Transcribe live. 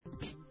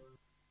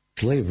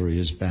Slavery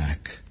is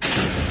back.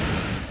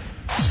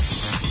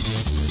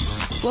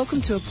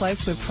 Welcome to a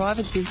place where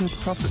private business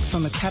profit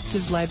from a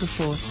captive labour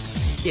force,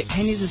 yet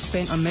pennies are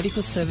spent on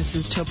medical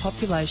services to a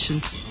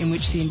population in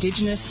which the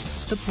Indigenous,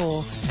 the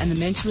poor and the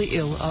mentally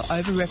ill are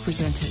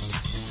overrepresented.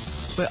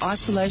 Where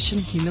isolation,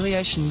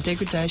 humiliation and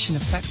degradation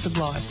are facts of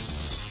life.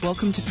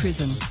 Welcome to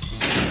prison.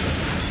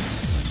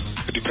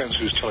 It depends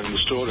who's telling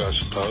the story, I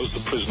suppose. The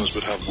prisoners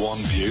would have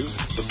one view,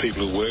 the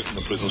people who work in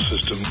the prison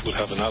system would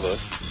have another,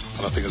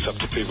 and I think it's up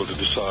to people to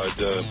decide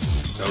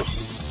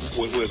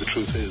where the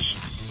truth is.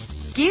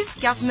 Give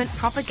government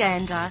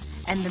propaganda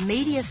and the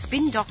media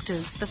spin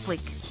doctors the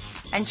flick.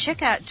 And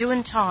check out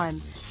Doin'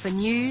 Time for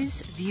news,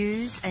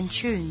 views and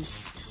tunes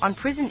on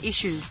prison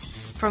issues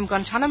from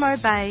Guantanamo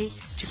Bay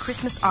to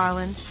Christmas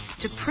Island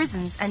to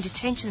prisons and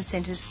detention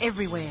centres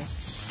everywhere.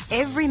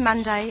 Every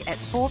Monday at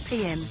 4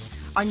 p.m.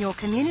 on your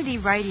community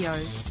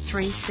radio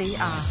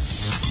 3CR.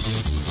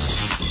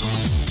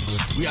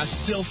 We are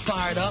still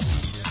fired up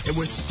and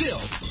we're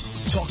still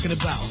talking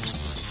about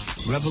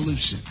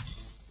revolution.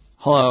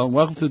 Hello and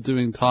welcome to the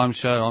Doing Time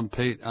show. I'm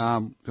Pete.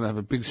 Going to have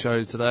a big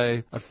show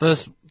today. At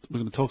first, we're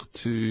going to talk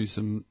to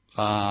some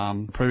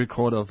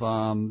pre-record of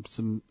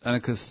some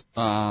anarchist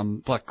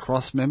Black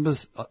Cross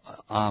members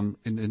in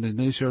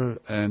Indonesia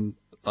and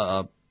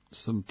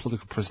some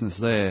political prisoners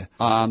there.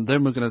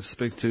 Then we're going to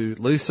speak to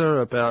Lisa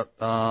about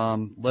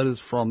letters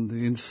from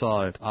the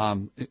inside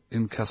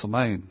in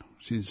Castlemaine.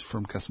 She's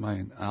from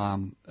Castlemaine.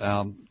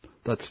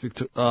 That's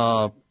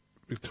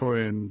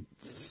Victorian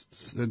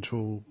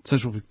Central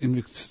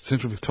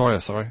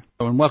Victoria, sorry.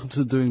 And welcome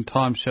to the Doing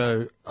Time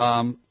show.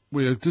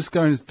 We're just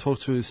going to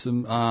talk to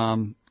some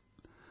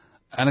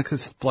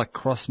anarchist Black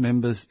Cross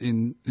members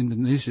in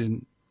Indonesia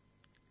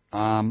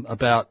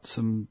about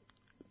some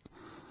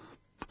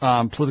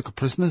political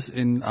prisoners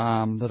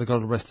that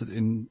got arrested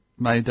in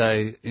May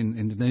Day in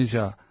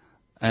Indonesia.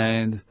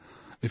 And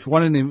if you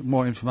want any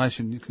more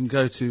information, you can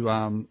go to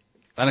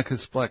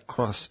Anarchist Black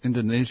Cross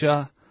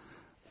Indonesia,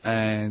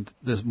 and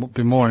there's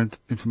be more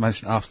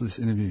information after this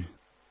interview.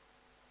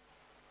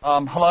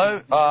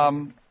 Hello.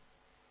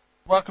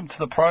 Welcome to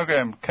the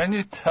program. Can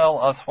you tell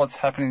us what's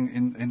happening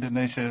in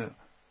Indonesia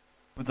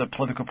with the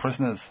political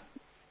prisoners?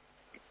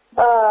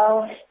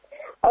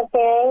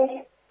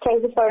 Okay.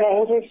 Thank you for the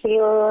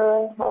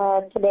interview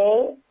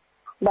today.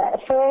 But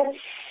first,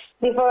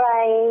 before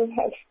I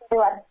explain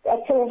what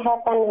actually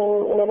happened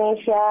in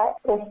Indonesia,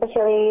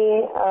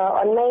 especially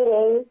on May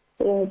Day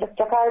in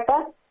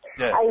Jakarta,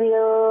 yeah. I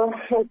will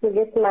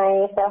introduce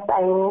myself.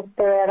 I'm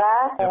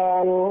Pereira,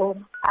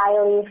 and I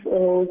live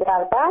in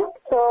Jakarta.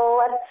 So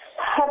what's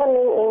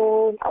happening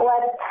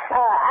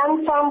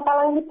I'm from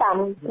Palang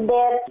Hitam,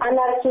 that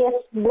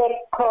anarchist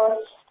Black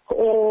Cross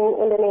in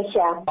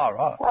Indonesia. Oh,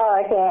 right.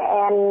 Okay,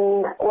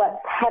 and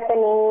what's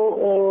happening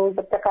in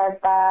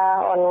Jakarta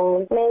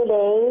on May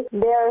Day,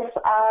 there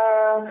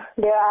are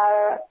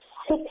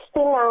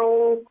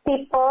 69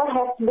 people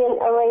have been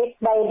arrested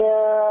by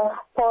the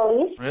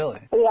police. Really?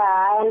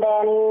 Yeah, and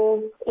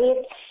then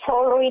it's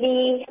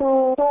already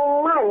two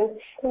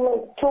months.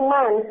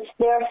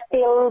 They're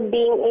still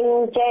being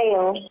in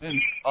jail.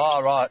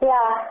 Oh, right.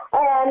 Yeah,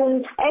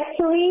 and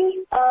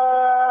actually,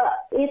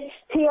 it's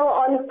still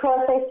on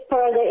process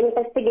for the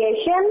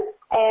investigation,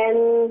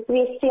 and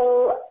we're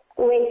still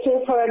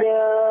waiting for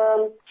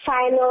the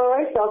final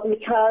result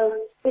because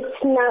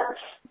it's not.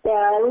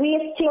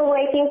 We're still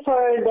waiting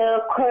for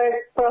the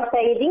court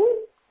proceeding,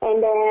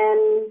 and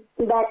then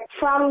but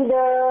from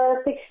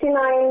the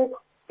 69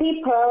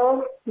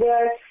 people,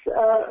 there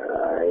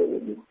are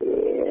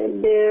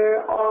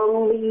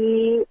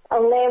only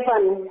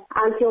 11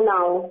 until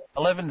now.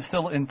 11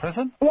 still in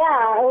prison?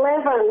 Yeah,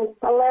 11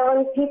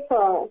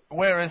 people.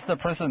 Where is the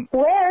prison?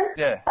 Where?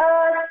 Yeah.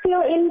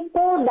 Still in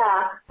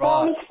Polda, right.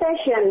 Police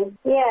station.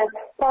 Yes,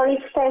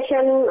 police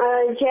station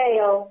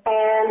jail,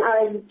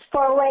 and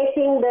for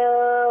waiting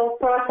the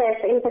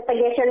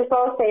investigation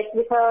process,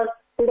 because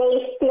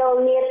they still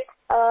need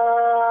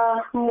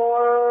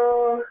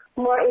more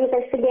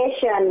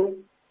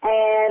investigation,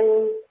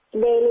 and they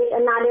need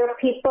another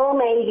people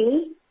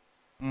maybe.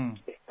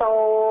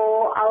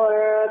 So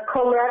our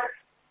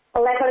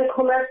 11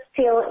 comrades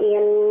still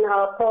in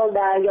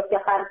Polda,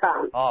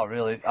 Yogyakarta. Oh,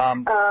 really?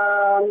 And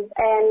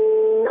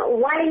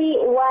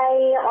why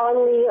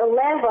only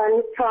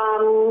 11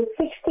 from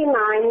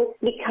 69?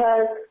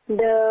 Because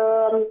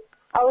the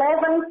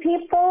 11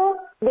 people,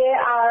 they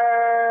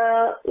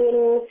are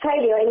in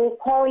video, in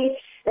police.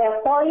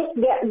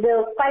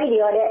 The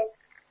video that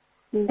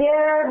they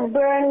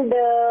burned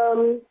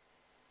the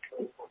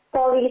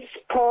police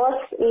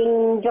post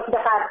in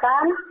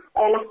Yogyakarta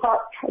and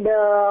hot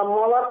the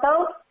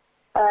Molotov.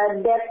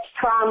 That's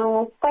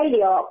from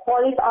video.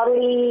 Police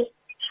only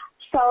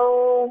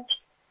show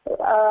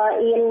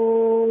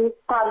in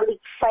public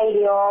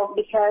video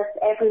because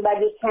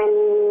everybody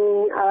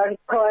can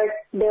record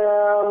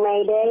the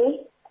May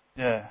Day.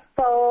 Yeah.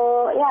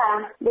 So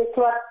yeah, that's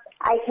what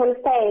I can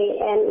say.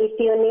 And if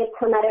you need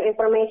another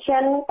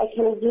information, I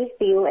can give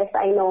you as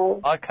I know.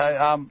 Okay.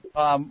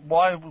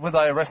 Why were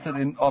they arrested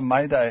on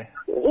May Day?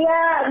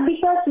 Yeah,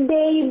 because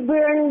they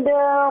burned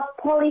the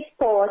police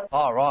post.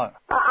 Oh, right.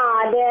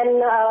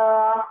 Then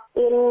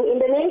in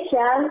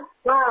Indonesia,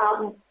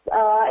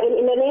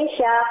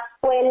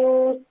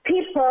 when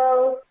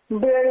people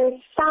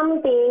burn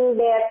something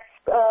that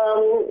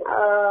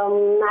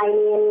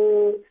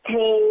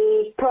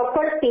say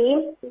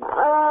property,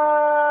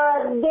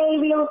 they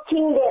will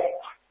think that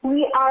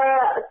we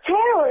are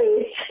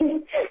terrorists.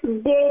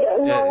 They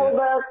don't know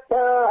about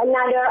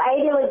another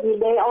ideology.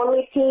 They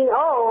only think,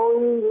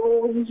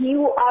 oh,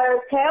 you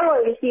are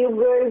terrorists. You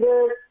burn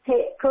the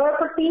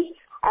property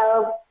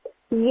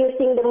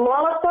using the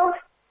Molotov,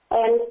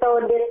 and so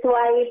that's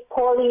why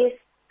police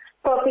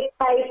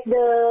prophesize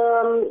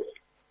the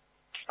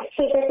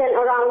citizen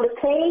around the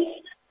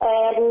place,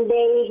 and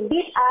they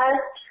beat us,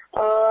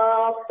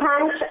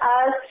 punch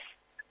us,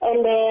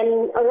 and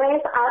then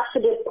arrest us to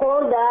the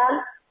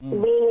polda,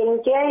 being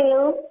in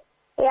jail.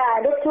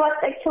 Yeah, that's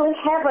what actually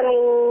happened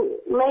in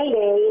May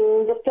Day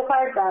in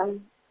Jakarta.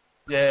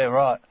 Yeah,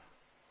 right.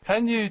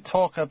 Can you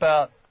talk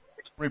about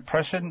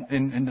repression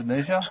in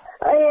Indonesia?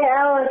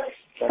 Yeah,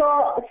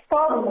 so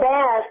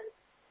bad,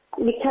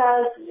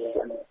 because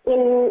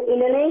in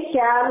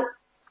Indonesia,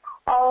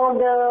 all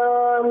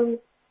the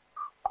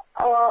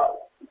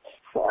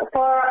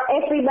for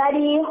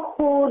everybody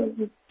who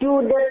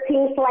do the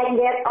things like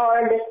that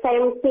or the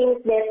same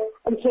things that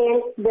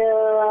against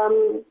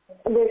the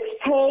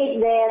state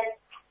that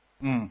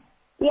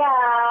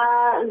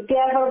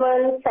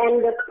governments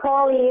and the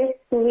police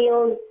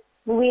will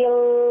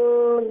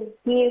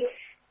give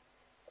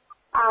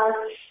us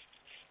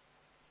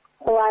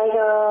like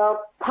a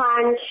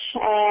punch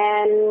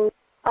and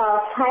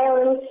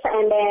violence,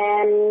 and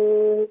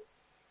then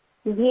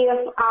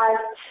give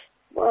us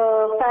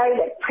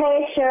very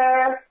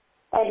pressure,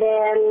 and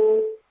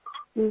then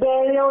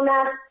they will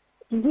not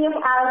give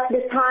us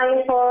the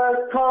time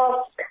for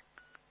talk,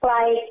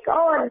 like,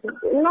 oh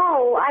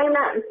no, I'm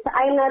not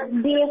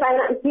this,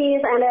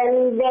 and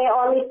then they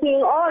only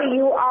think, oh,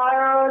 you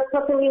are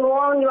totally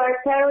wrong, you are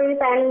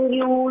terrorist, and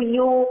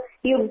you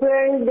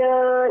burn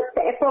the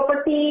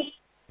property.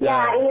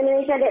 Yeah, in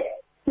Indonesia, that's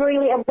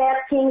really a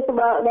bad thing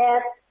about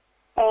that,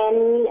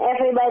 and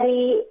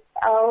everybody.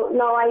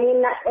 No, I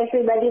mean not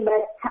everybody,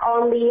 but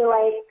only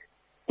like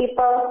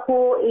people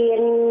who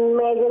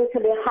imagine to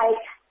the high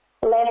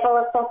level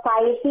of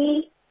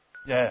society.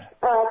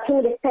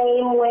 Think the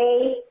same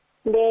way.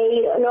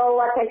 They know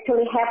what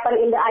actually happened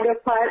in the other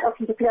part of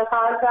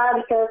Jakarta,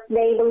 because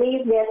they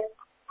believe that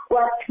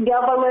what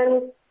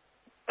government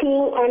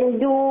think and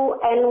do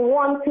and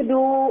want to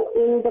do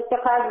in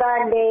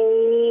Jakarta,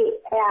 they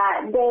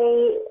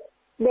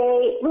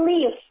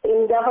believe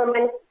in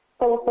government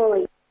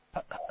totally.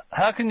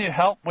 How can you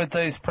help with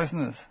these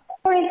prisoners?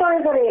 Sorry.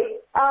 Okay.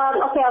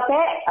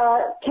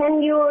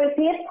 Can you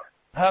repeat?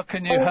 How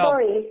can you help?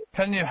 Sorry.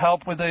 Can you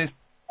help with these?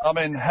 I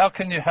mean, how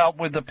can you help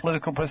with the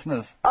political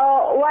prisoners?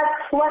 What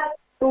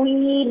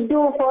we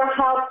do for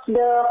help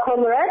the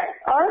comrades,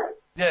 or?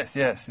 Yes.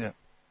 We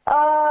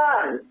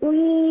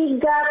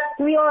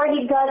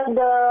already got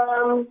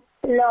the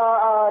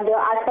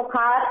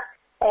advocate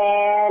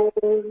and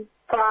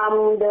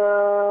from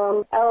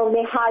the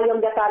LBH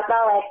Yogyakarta,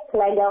 like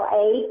legal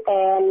aid,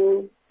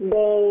 and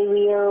they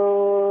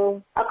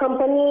will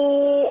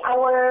accompany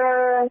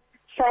our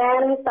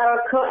friends,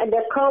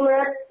 the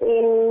comrades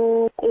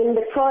in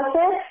the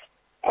process,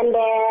 and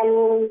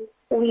then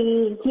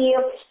we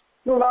give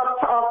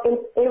lots of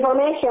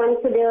information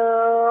to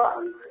the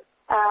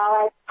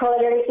like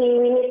solidarity.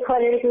 We need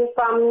solidarity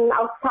from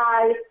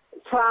outside,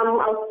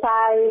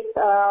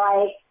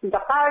 like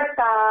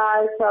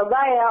Jakarta,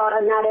 Surabaya, or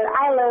another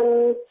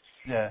island,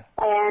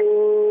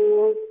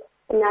 and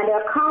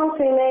another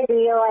country,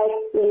 maybe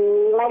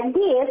like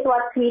this.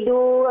 What we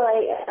do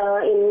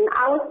in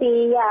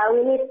Aussie,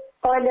 we need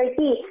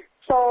solidarity.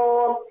 So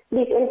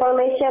this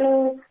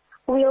information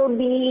will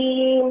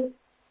be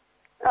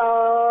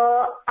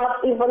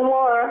up even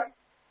more.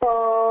 So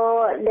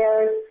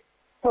there's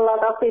a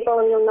lot of people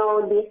will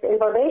know this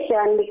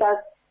information,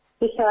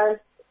 because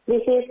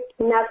this is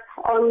not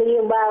only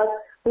about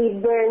we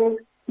burn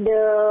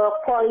the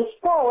police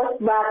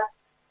post, but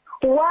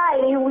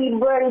why we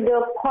burn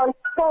the police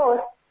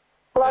post.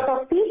 A lot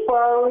of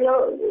people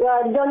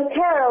don't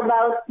care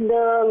about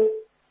the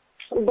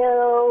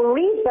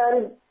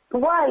reason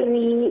why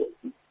we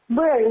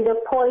burn the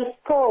police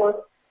post.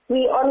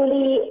 We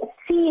only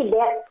see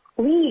that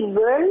we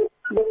burn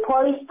the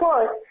police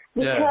post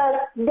because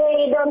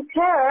they don't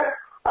care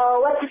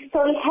what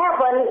actually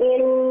happened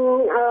in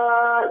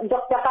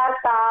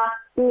Yogyakarta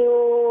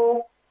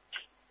new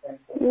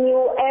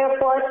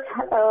airport.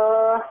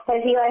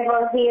 Have you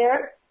ever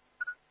heard?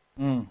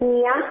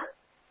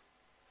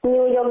 New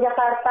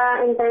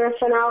Yogyakarta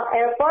International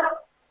Airport.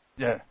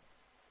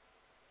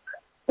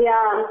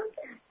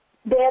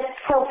 That's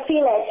a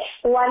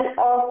village, one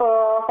of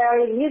a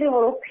very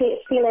beautiful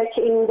village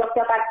in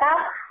Yogyakarta,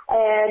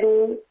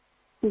 and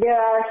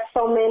there are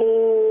so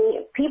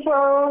many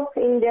people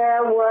in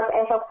there work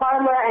as a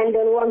farmer and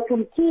don't want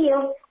to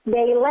give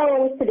their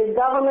land to the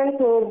government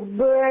to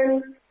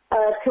burn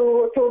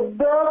to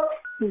build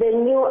the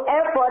new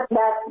airport,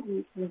 but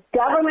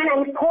government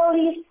and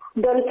police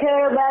don't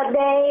care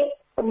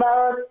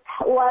about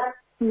what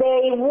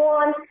they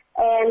want,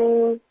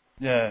 and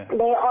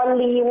they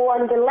only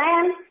want the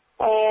land,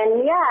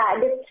 and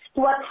that's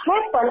what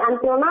happened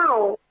until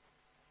now.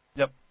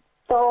 Yep.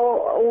 So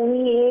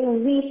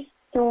we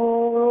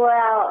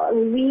are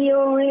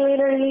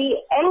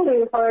really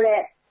angry for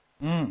that.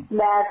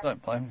 But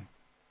don't blame me.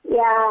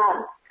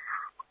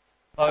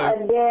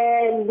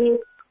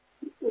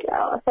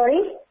 yeah.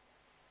 Sorry?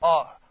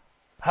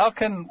 How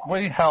can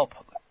we help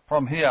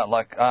from here,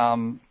 like,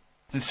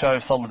 to show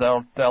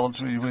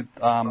solidarity with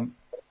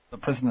the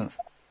prisoners?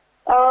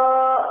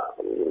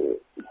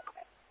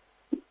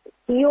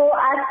 You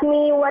ask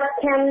me what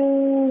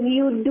can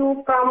you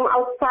do from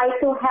outside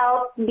to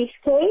help this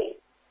case?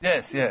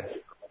 Yes.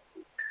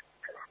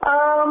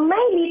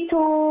 Maybe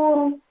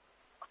to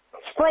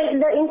spread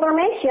the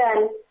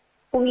information.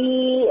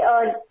 We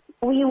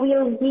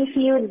will give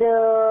you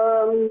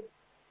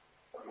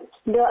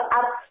the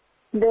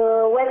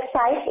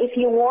website if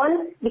you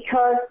want,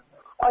 because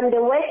on the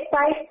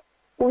website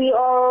we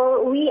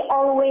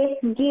always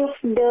give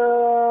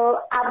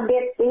the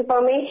update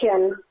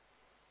information.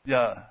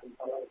 Yeah.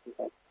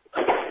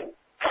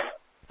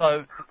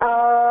 So,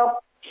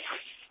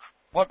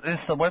 what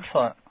is the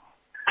website?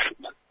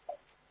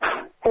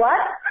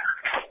 What?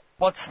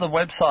 What's the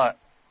website?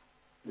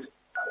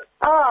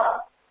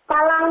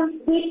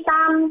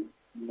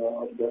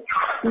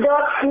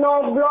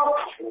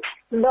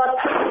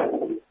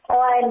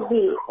 palanghitam.noblogs.org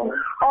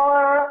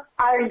or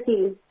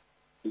RG.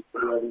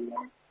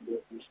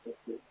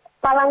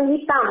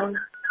 Palanghitam.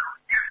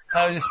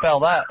 How do you spell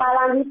that?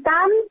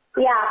 Palanghitam,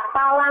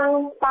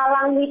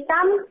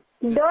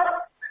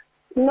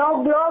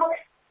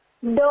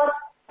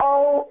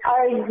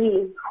 palanghitam.noblogs.org.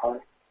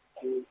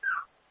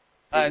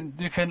 And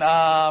you can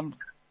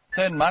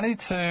send money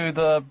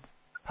to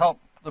help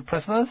the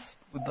prisoners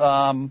with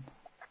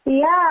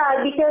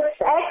because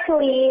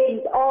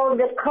actually all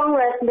the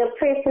comrades, the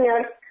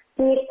prisoners,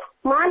 need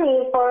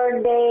money for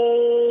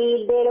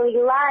their daily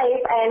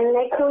life, and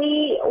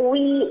actually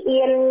we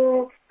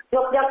in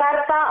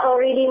Yogyakarta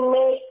already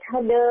make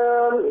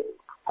the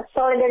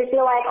solidarity,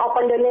 like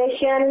open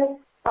donation,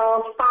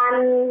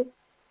 fund,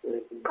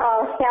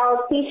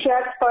 sell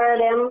T-shirts for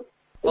them.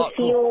 If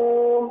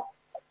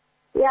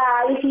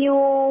you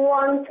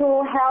want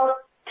to help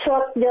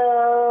trust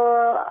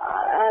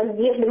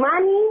give the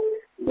money,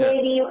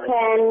 maybe you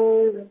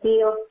can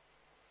give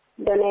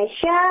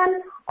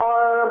donation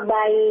or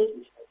buy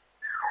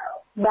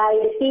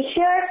the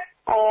T-shirt,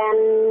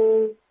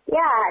 and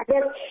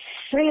that's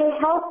really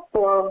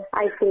helpful,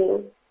 I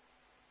think.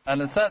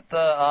 And is that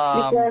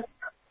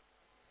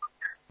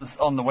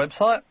on the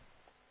website?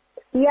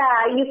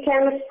 Yeah, you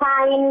can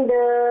find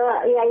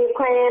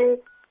the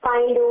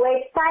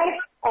website,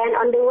 and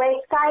on the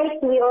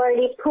website we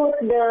already put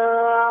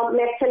the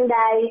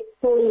merchandise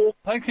list.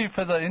 Thank you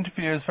for the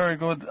interview. It's very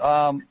good.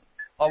 I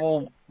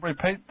will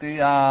repeat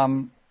the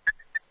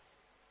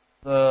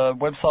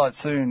website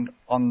soon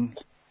on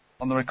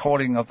the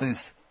recording of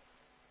this.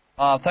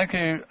 Thank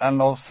you,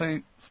 and I'll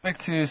speak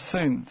to you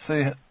soon.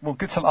 We'll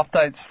get some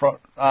updates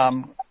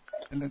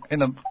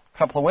in a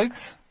couple of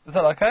weeks. Is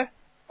that okay?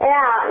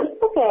 Yeah,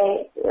 it's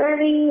okay.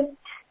 Really.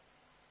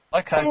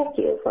 Okay. Thank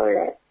you for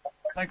that.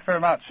 Thank you very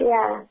much.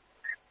 Yeah.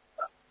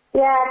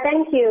 Yeah,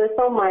 thank you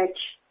so much.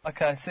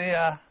 Okay, see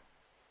ya.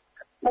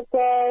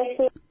 Okay.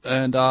 See.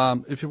 And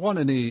if you want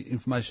any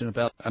information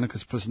about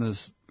anarchist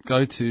prisoners,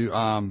 go to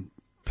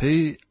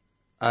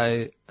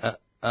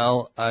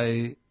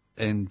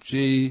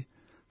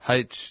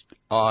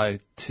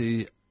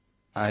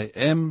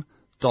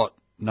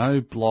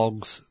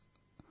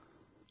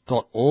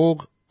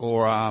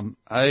or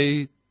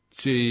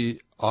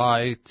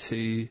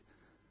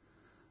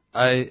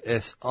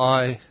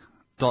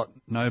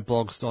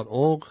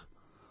agitasi.noblogs.org,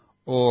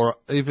 or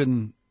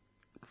even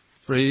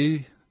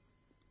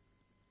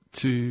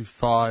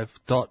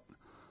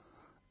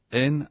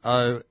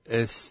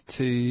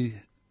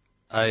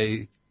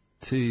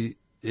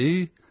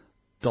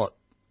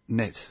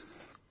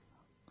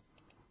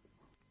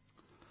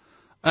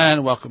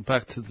And welcome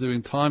back to the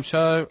Doing Time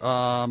Show.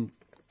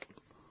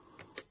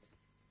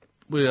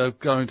 We are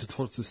going to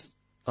talk to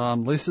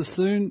Lisa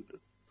soon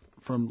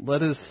from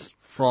Letters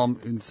from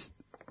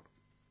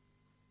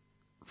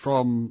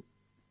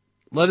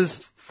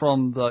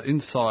the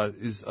Inside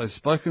is a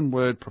spoken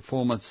word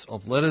performance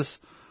of letters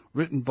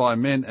written by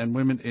men and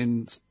women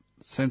in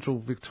central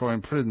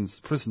Victorian prisons.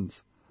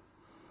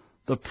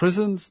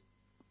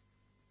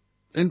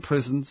 In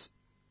prisons,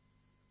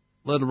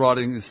 letter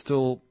writing is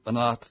still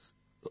an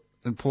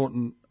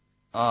important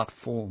art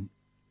form.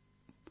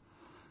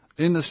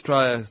 In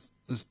Australian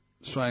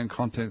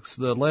context,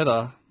 the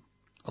letter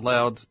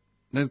allowed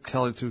Ned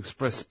Kelly to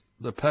express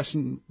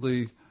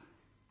passionately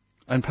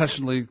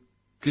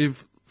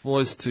give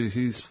voice to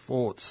his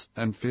thoughts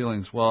and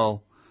feelings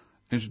while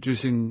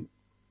introducing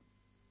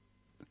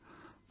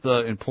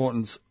the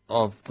importance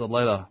of the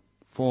letter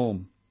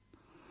form.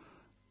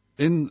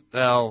 In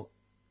our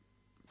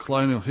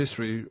colonial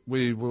history,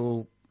 we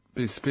will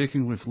be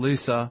speaking with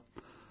Lisa,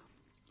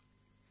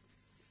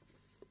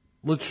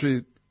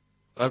 literary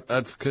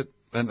advocate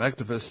and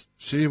activist.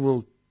 She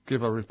will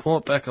give a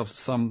report back of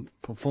some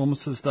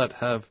performances that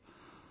have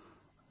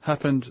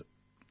happened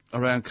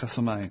around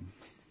Castlemaine.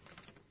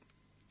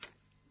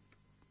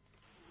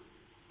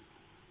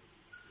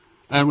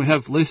 And we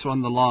have Lisa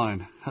on the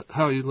line.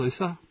 How are you,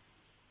 Lisa?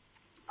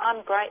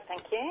 I'm great,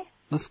 thank you.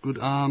 That's good.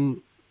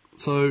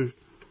 So,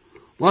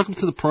 welcome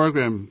to the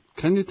program.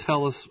 Can you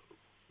tell us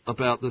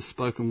about the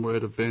spoken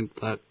word event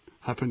that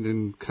happened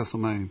in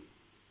Castlemaine?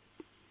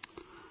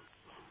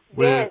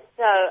 Yep.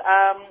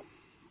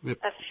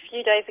 A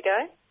few days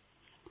ago,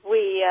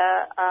 we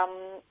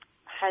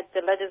had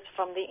the Letters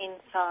from the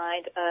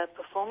Inside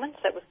performance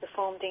that was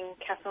performed in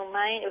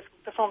Castlemaine. It was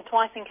performed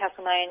twice in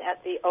Castlemaine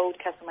at the old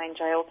Castlemaine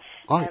jail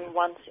and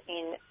once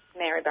in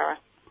Maryborough.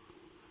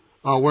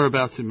 Oh,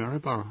 whereabouts in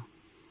Maryborough?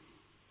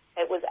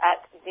 It was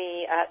at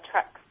the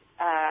Trucks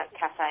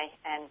Cafe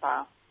and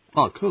Bar.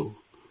 Oh, cool.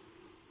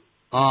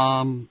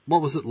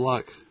 What was it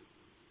like?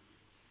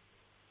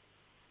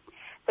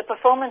 The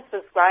performance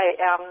was great.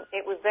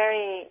 It was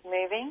very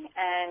moving,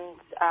 and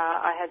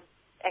I had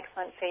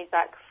excellent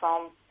feedback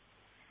from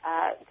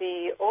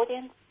the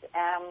audience.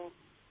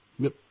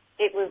 Yep.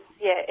 It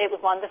was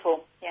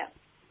wonderful. Yeah.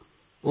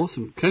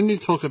 Awesome. Can you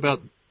talk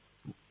about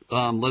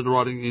letter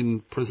writing in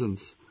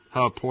prisons?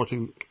 How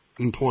important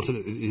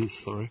it is?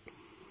 Sorry.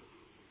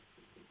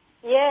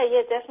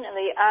 Yeah,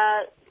 definitely.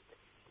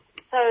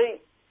 So,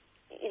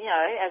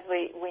 as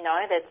we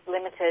know, there's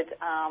limited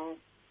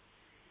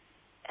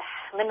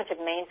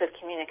means of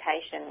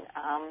communication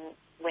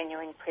when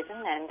you're in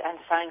prison, and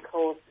phone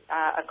calls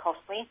are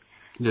costly.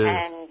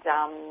 Yes. And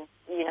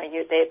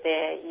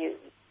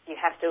you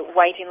have to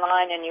wait in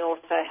line, and you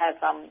also have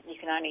you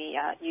can only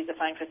use the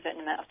phone for a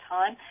certain amount of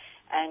time,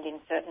 and in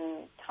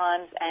certain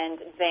times. And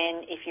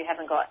then if you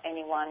haven't got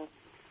anyone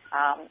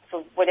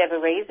for whatever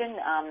reason,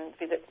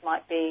 visits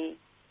might be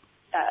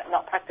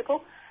not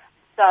practical.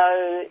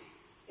 So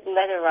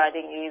letter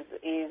writing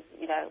is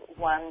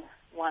one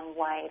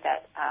way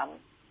that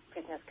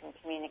prisoners can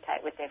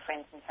communicate with their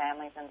friends and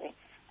families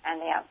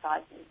and the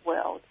outside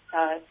world.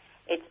 So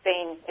it's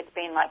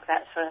been like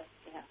that for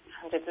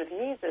hundreds of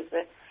years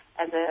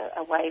as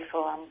a way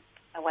for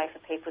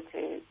people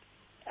to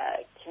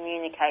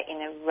communicate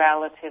in a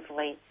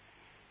relatively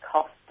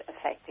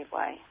cost-effective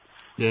way.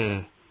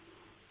 Yeah.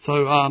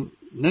 So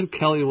Ned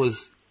Kelly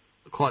was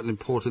quite an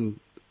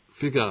important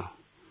figure.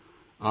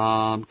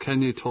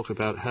 Can you talk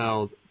about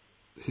how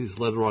his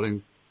letter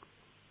writing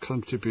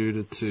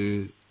contributed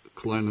to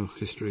colonial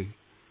history?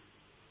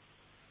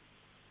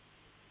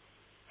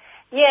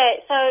 Yeah,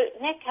 so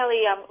Ned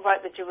Kelly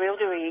wrote the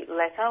Jerilderie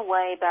letter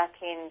way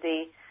back in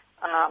the,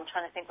 I'm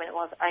trying to think when it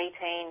was,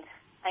 18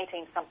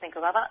 something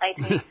or other,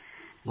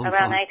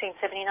 around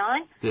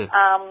 1879. Yeah.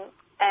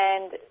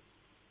 And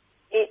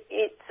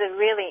it's a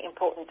really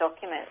important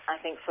document, I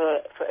think, for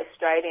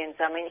Australians.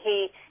 I mean,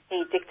 he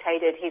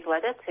dictated his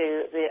letter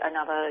to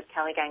another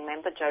Kelly Gang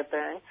member, Joe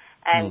Byrne,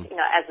 and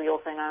as we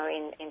also know,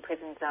 in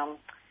prisons,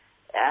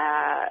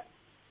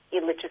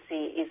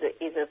 illiteracy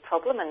is a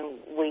problem, and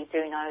we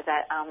do know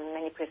that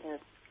many prisoners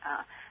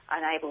are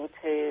unable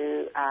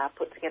to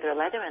put together a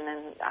letter, and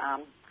then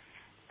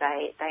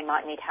they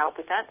might need help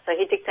with that. So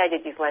he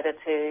dictated his letter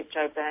to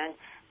Joe Byrne,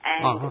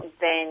 and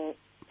then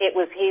it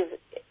was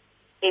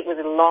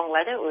a long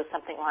letter. It was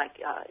something like,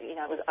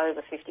 it was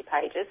over 50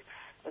 pages.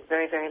 It was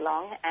very, very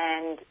long,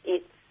 and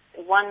it's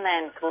one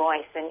man's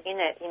voice, and in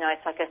it,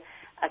 it's like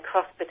a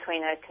cross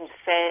between a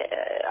confession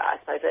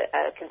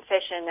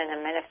and a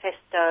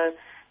manifesto,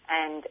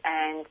 and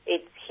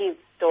it's his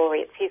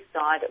story, it's his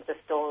side of the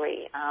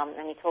story,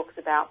 and he talks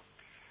about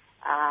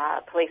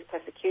police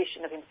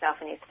persecution of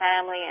himself and his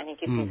family, and he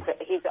gives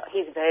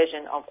his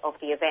version of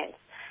the events.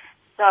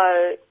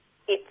 So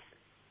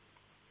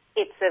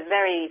it's a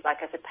very,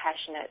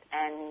 passionate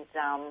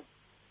and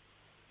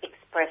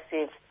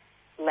expressive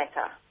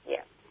letter.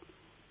 Yeah.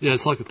 Yeah,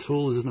 it's like a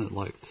tool, isn't it?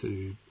 Like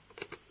to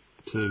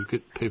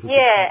get people.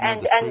 Yeah,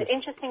 and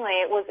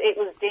interestingly, it was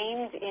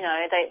deemed.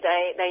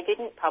 They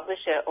didn't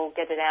publish it or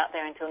get it out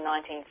there until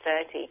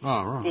 1930.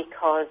 Oh, right.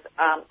 Because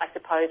I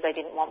suppose they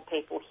didn't want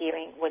people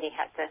hearing what he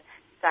had to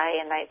say,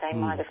 and they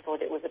might have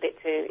thought it was a bit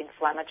too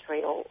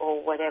inflammatory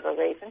or whatever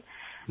reason.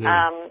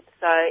 Yeah.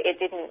 So it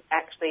didn't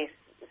actually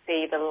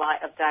see the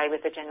light of day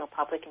with the general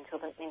public until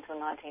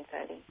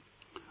 1930.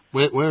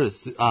 Where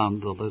is the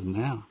letter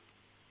now?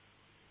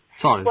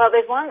 Sorry. Well,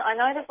 I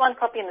know there's one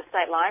copy in the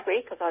State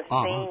Library because I've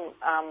seen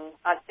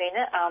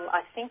it.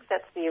 I think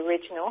that's the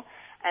original,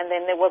 and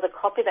then there was a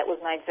copy that was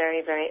made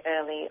very, very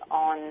early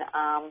on,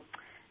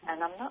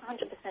 and I'm not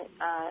 100%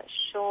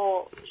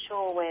 sure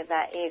where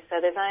that is. So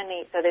there's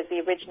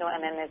the original,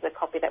 and then there's a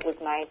copy that was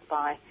made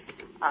by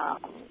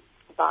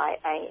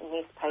a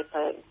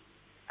newspaper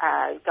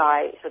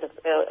guy sort of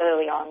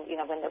early on,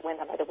 when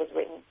the letter was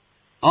written.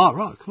 Oh,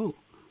 right, cool.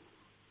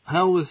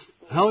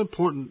 How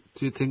important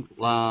do you think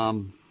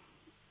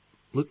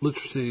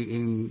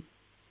literacy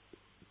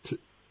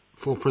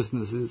for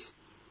prisoners is?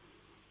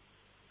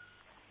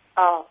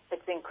 Oh,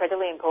 it's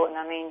incredibly important.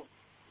 I mean,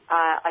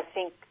 I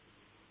think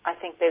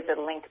there's a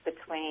link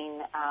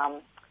between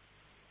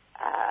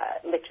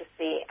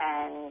literacy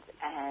and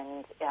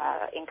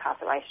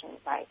incarceration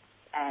rates.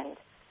 And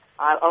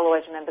I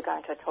always remember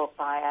going to a talk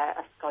by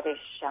a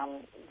Scottish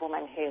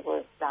woman who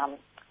was,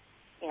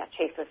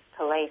 chief of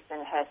police,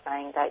 and her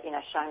saying that,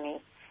 show me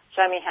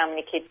how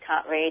many kids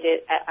can't read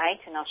it at 8,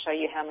 and I'll show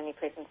you how many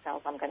prison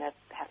cells I'm going to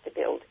have to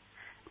build.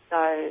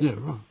 So yeah,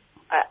 right.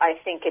 I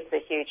think it's a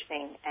huge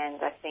thing,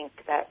 and I think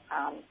that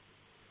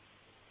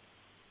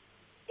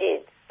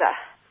it's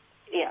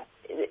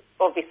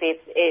obviously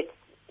it's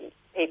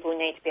people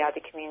need to be able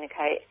to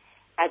communicate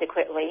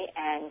adequately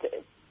and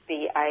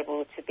be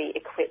able to be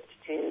equipped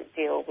to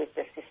deal with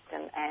the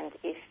system. And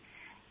if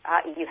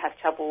you have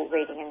trouble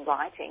reading and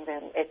writing,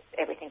 then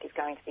everything is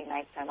going to be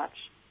made so much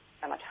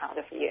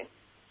harder for you.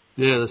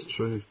 Yeah, that's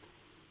true.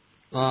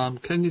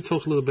 Can you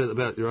talk a little bit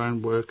about your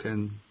own work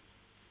and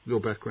your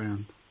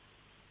background?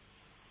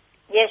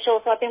 Yeah,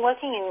 sure. So I've been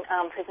working in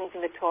prisons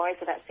in Victoria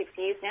for about 6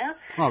 years now.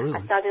 Oh, really?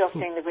 I started off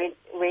doing the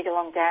Read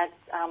Along Dads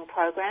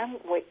program,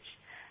 which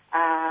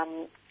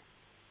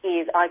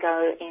is I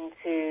go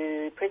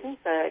into prisons,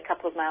 so a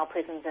couple of male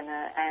prisons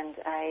and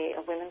a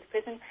women's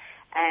prison,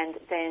 and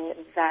then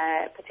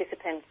the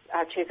participants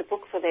choose a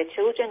book for their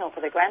children or for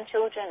their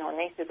grandchildren or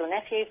nieces or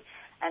nephews,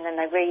 and then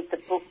they read the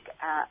book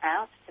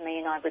out to me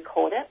and I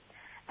record it.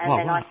 And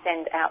then I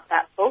send out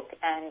that book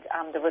and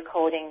the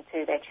recording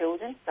to their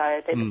children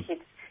so that the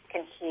kids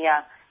can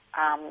hear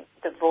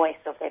the voice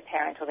of their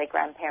parent or their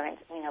grandparent,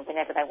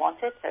 whenever they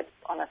want it. So it's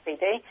on a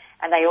CD,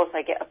 and they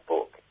also get a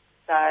book.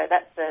 So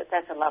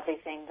that's a lovely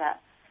thing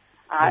that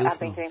I've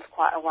been doing for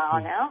quite a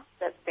while now.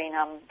 That's been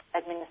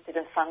administered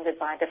and funded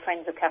by the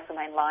Friends of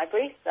Castlemaine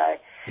Library. So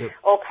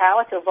all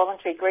power to a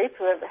voluntary group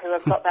who have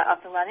got that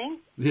up and running.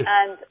 Yeah.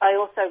 And I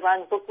also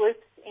run book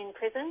groups in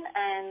prison,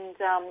 and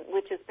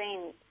which has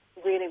been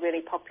really,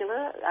 really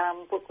popular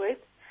book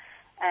groups.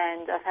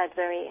 And I've had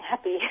very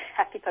happy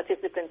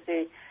participants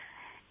who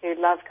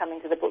love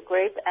coming to the book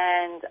group.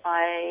 And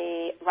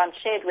I run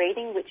shared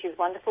reading, which is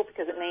wonderful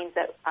because it means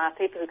that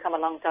people who come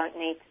along don't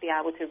need to be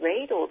able to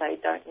read, or they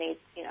don't need,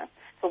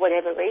 for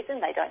whatever reason,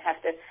 they don't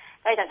have to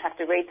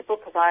read the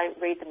book, because I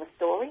read them a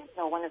story,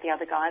 or one of the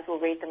other guys will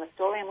read them a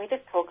story, and we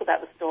just talk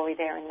about the story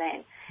there and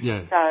then.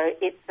 Yeah. So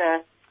it's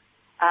the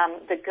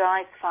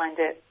guys find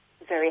it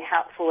very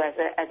helpful as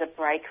a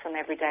break from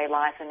everyday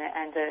life and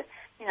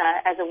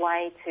as a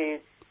way to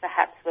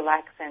perhaps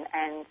relax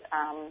and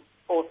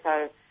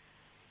also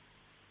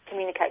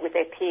communicate with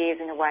their peers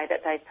in a way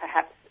that they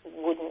perhaps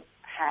wouldn't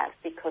have,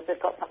 because they've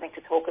got something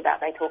to talk about.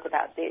 They talk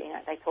about the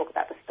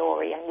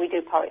story, and we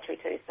do poetry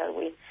too. So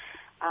we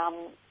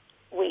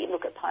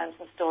look at poems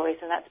and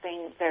stories, and that's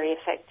been very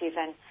effective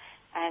and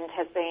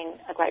has been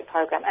a great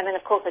program. And then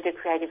of course I do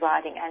creative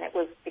writing, and it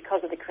was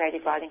because of the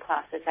creative writing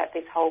classes that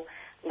this whole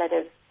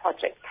Letters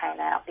project came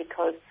out,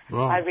 because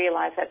I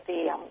realised that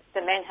the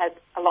men had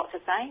a lot to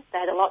say. They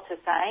had a lot to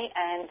say,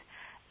 and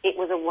it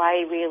was a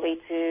way really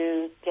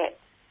to get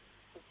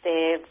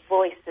their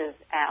voices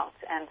out,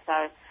 and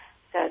so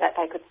that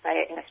they could say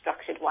it in a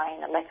structured way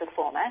in a letter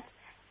format.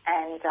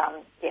 And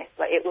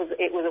it was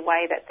a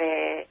way that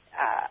they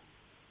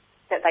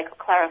could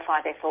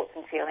clarify their thoughts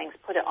and feelings,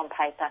 put it on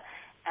paper,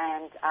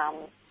 and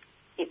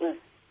it was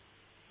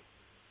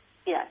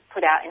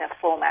put out in a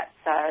format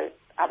so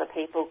other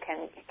people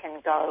can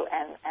go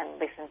and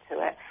listen to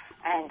it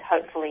and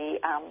hopefully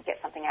get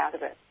something out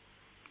of it.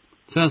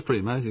 Sounds pretty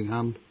amazing.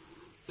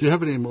 Do you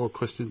have any more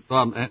questions?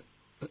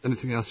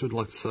 Anything else you'd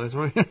like to say,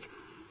 sorry?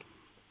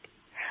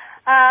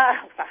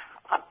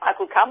 I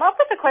could come up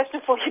with a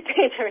question for you,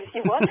 Peter, if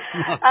you want.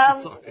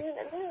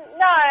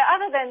 No,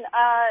 other than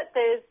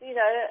there's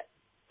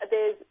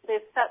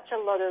such a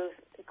lot of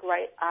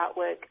great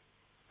artwork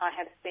I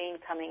have seen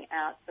coming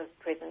out of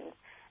prisons,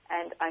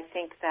 and I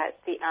think that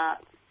the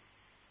arts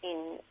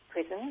in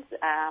prisons,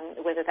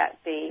 whether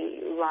that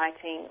be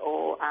writing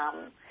or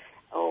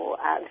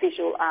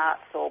visual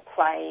arts or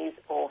plays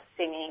or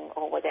singing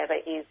or whatever,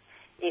 is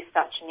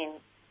such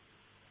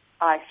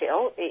I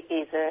feel it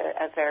is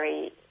a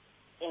very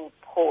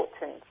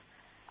important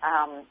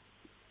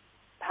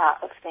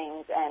part of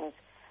things, and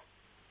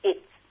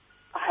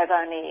I've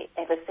only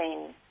ever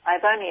seen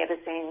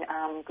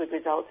good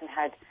results and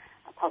had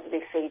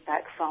positive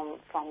feedback from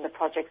the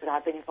projects that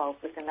I've been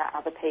involved with and that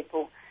other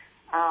people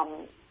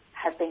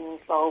have been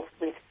involved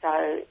with.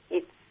 So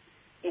it's,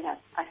 I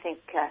think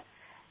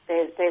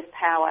there's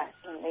power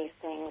in these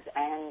things,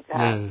 and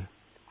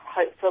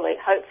hopefully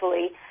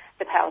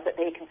the powers that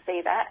be can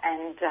see that,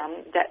 and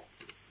that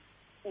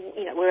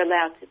we're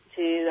allowed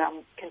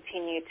to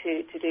continue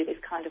to do this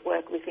kind of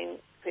work within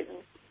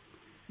prisons.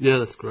 Yeah,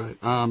 that's great.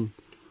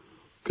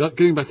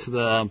 Getting back to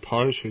the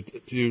poetry,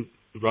 do you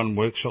run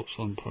workshops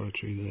on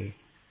poetry there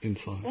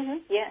inside? Mm-hmm,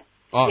 yeah.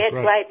 Oh, yeah, it's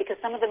great. great, because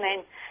some of the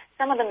men,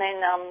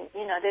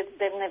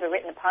 they've never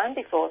written a poem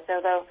before,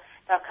 so they'll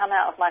come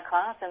out of my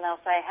class and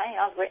they'll say, hey,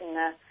 I've written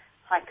a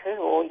haiku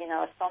or,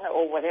 a sonnet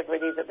or whatever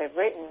it is that they've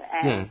written,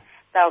 and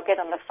they'll get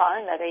on the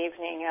phone that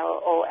evening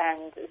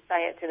and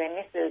say it to their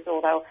missus,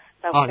 or they'll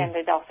send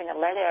it off in a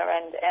letter,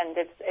 and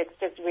it's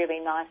just really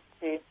nice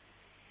to.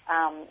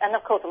 And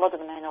of course, a lot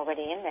of the men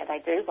already in there, they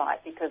do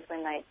write, because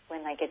when they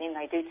get in,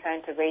 they do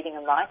turn to reading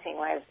and writing,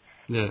 whereas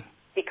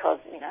because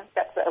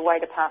that's a way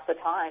to pass the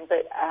time.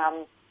 But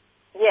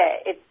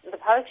the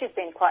poetry's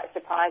been quite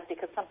surprised,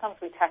 because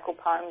sometimes we tackle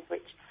poems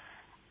which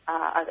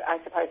I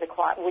suppose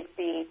would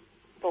be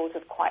thought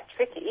of quite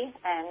tricky,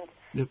 and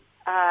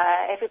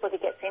everybody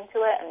gets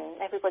into it,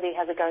 and everybody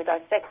has a go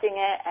dissecting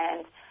it,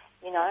 and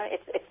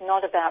it's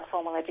not about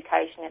formal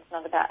education, it's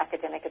not about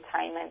academic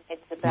attainment,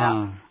 it's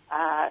about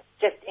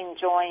just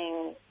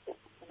enjoying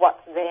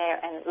what's there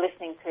and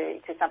listening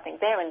to something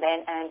there and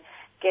then, and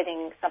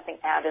getting something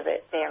out of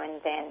it there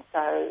and then.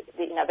 So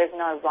there's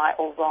no right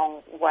or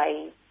wrong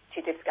way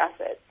to discuss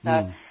it.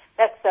 So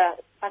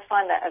I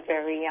find that a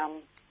very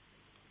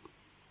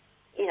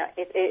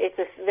it's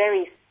a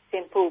very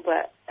simple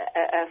but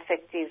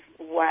effective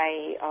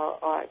way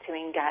to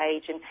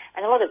engage, and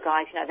a lot of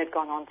guys, they've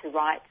gone on to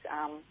write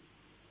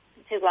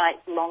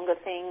longer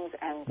things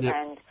and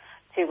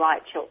to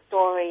write short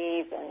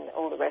stories and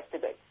all the rest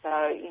of it. So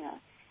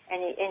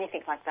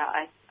anything like that,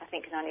 I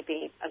think can only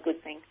be a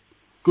good thing.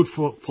 Good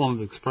form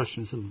of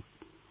expression, isn't it?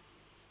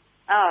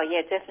 Oh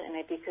yeah,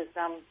 definitely, because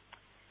I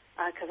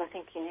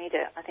think you need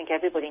it. I think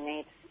everybody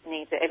needs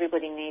it.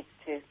 Everybody needs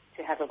to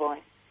have a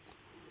voice.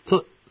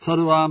 So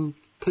do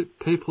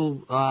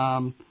people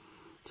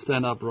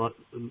stand up,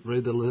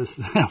 read the list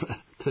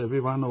to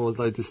everyone, or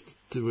they just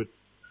do it,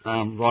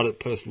 write it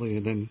personally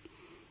and then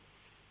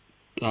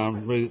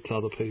read it to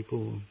other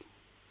people?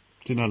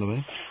 Do you know what I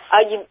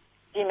mean?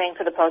 You mean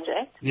for the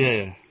project?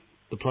 Yeah,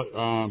 the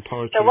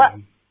poetry. So what?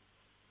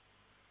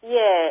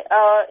 Yeah.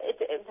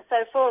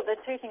 So for the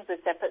two things were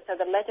separate. So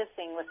the letters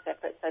thing was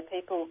separate. So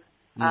people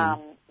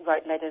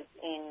wrote letters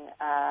in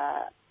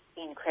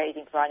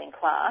creative writing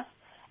class.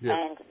 Yep.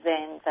 And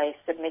then they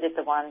submitted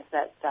the ones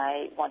that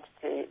they wanted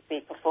to be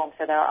performed.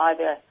 So they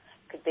either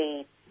could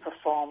be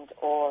performed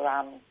or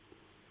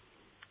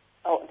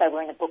they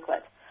were in a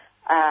booklet.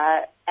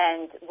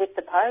 And with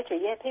the poetry,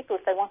 people,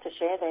 if they want to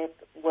share their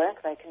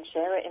work, they can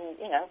share it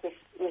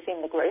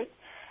within the group.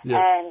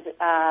 Yep. And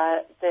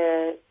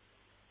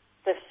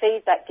the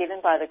feedback given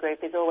by the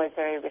group is always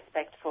very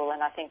respectful,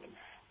 and I think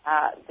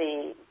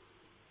the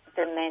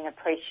men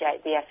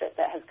appreciate the effort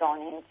that has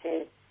gone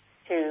into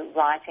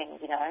writing,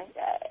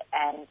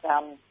 and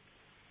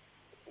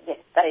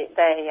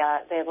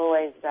they've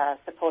always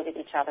supported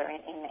each other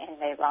in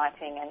their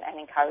writing and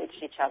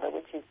encouraged each other,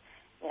 which is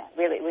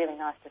really, really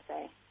nice to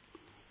see.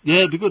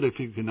 Yeah, it'd be good if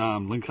you can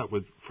link up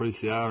with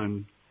 3CR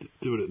and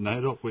do it at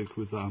NAIDOC Week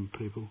with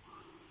people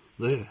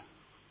there.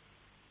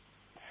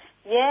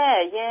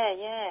 Yeah.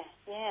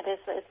 There's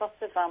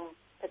lots of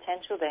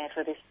potential there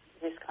for this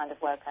kind of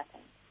work, I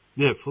think.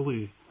 Yeah,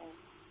 fully.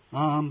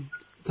 Yeah.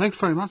 Thanks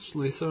very much,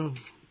 Lisa.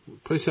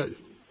 Appreciate it.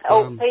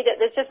 Peter,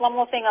 there's just one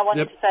more thing I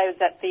wanted to say,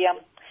 that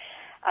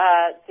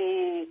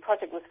the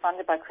project was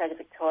funded by Creative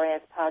Victoria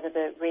as part of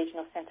the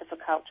Regional Centre for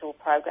Cultural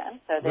Program.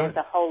 So there's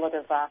a whole lot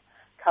of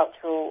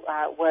cultural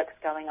works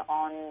going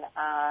on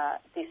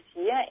this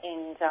year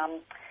in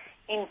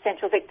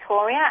Central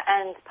Victoria,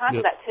 and part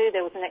of that too,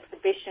 there was an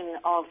exhibition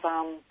of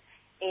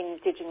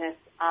Indigenous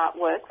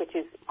artwork, which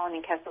is on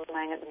in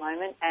Castlemaine at the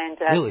moment,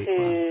 and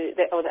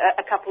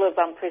a couple of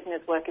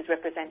prisoners' work is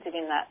represented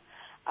in that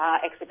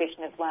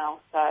exhibition as well.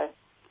 So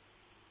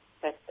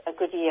that's a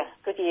good year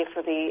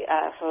for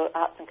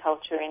arts and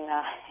culture in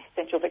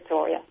Central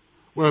Victoria.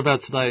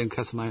 Whereabouts are they in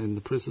Castlemaine? In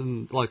the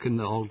prison, like in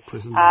the old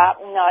prison?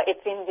 No,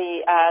 it's in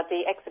the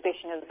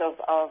exhibition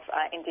of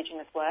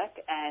Indigenous work,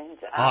 and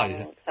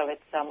so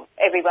it's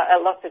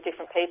lots of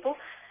different people,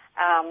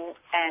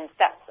 and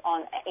that's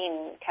on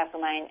in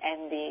Castlemaine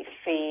and the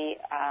Fee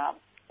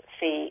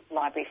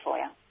Library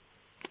foyer.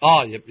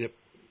 Oh, yep.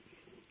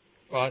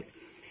 Right.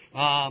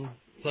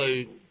 So,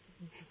 you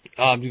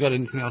got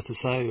anything else to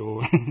say,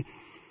 or?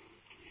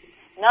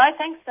 No,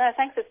 thanks.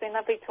 It's been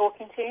lovely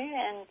talking to you,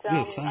 and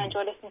I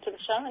enjoy listening to the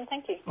show, and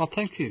thank you. Oh,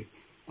 thank you.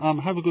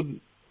 Have a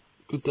good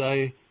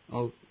day.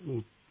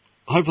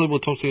 Hopefully we'll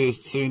talk to you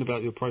soon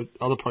about your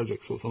other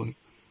projects or something.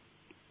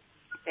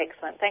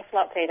 Excellent. Thanks a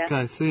lot, Peter.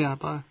 Okay, see ya.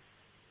 Bye.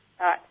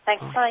 All right.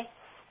 Thanks. Bye.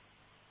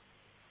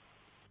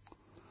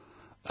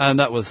 And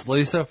that was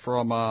Lisa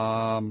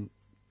from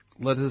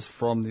Letters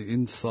from the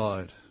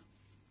Inside.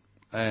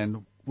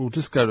 And we'll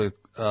just go to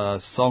a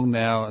song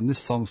now, and this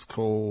song's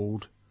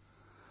called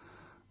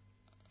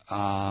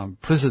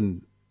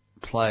Prison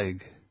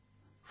Plague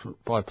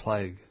by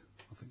Plague,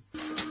 I think.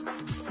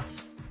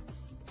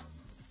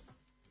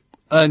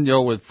 And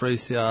you're with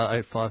 3CR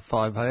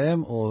 855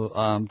 AM or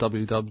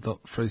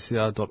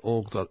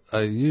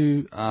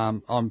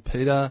www.3cr.org.au. I'm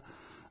Peter.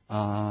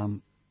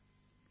 I'm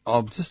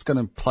just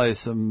going to play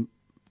some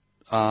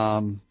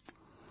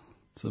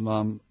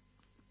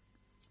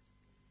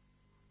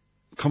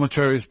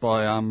commentaries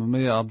by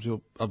Amir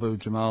Abu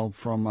Jamal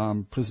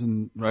from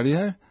Prison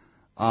Radio.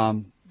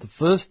 The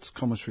first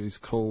commentary is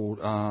called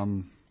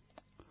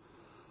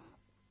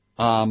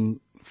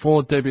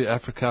For Debbie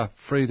Africa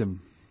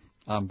Freedom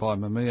by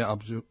Mumia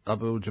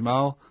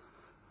Abdul-Jamal.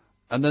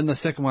 And then the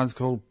second one's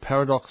called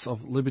Paradox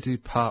of Liberty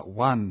Part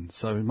 1.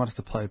 So we might have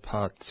to play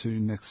Part 2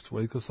 next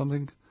week or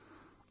something.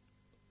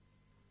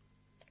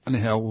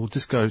 Anyhow, we'll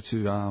just go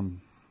to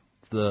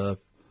the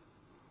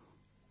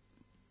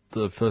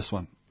first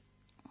one.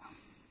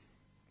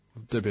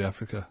 Debbie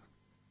Africa.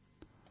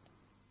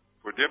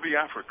 For Debbie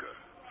Africa,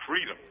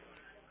 freedom.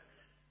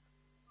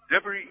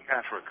 Debbie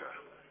Africa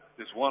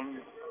is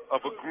one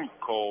of a group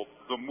called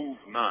the Move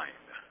 9,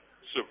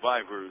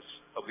 survivors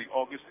of the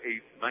August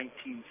 8,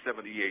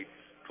 1978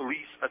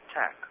 police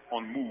attack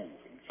on Move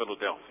in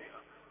Philadelphia.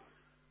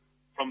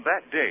 From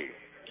that day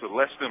to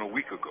less than a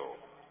week ago,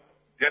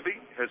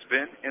 Debbie has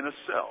been in a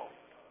cell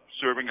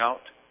serving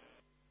out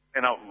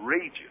an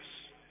outrageous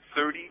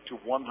 30 to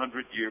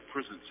 100 year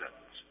prison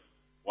sentence,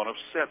 one of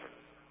 7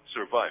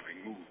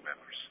 surviving Move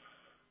members.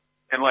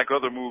 And like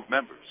other Move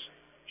members,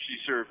 she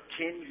served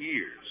 10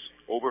 years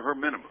over her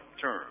minimum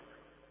term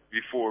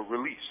before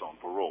release on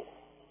parole.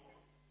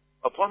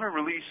 Upon her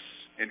release,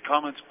 in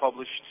comments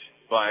published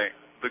by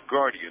The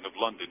Guardian of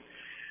London,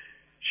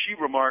 she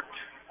remarked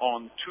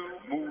on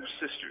 2 Move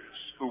sisters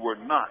who were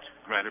not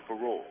granted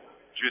parole,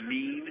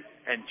 Janine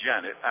and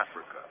Janet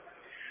Africa.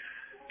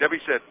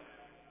 Debbie said,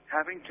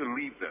 having to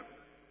leave them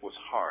was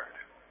hard.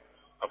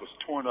 I was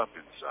torn up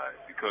inside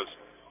because,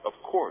 of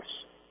course,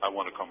 I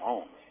want to come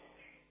home,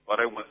 but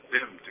I want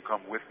them to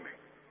come with me.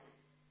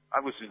 I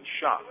was in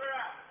shock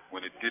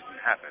when it didn't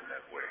happen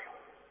that way.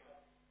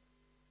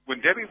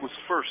 When Debbie was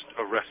first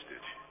arrested,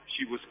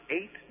 she was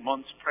 8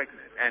 months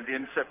pregnant, and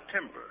in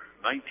September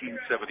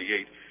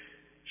 1978,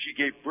 she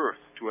gave birth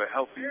to a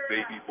healthy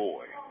baby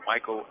boy,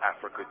 Michael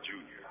Africa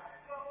Jr.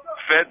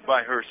 Fed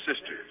by her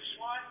sisters,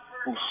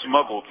 who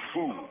smuggled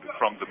food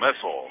from the mess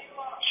hall,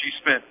 she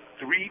spent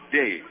 3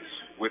 days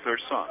with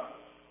her son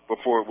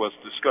before it was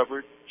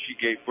discovered she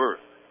gave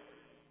birth,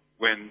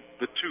 when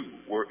the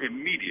 2 were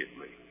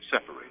immediately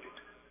separated.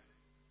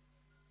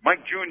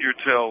 Mike Jr.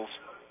 tells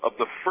of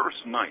the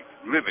first night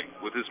living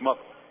with his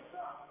mother.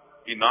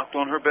 He knocked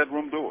on her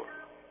bedroom door,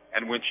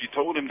 and when she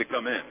told him to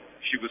come in,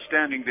 she was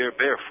standing there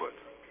barefoot.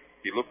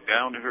 He looked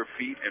down at her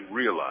feet and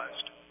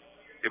realized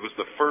it was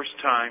the first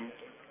time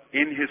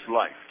in his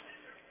life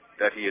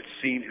that he had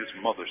seen his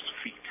mother's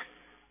feet.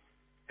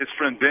 His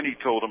friend Benny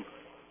told him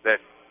that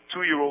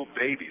 2-year-old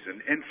babies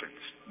and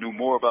infants knew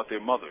more about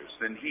their mothers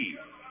than he,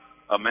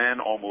 a man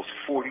almost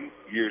 40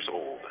 years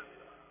old.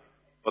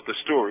 But the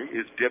story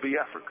is Debbie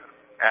Africa,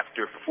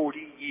 after 40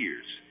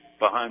 years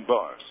behind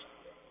bars,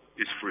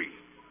 is free.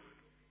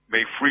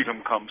 May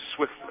freedom come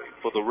swiftly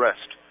for the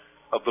rest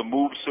of the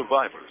Move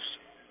survivors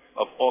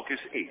of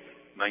August 8,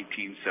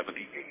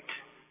 1978.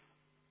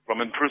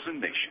 From Imprisoned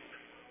Nation,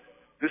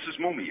 this is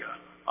Mumia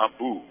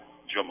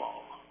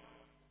Abu-Jamal.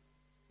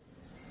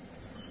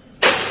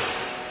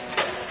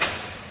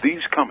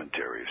 These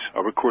commentaries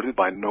are recorded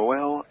by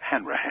Noel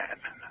Hanrahan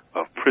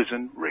of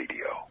Prison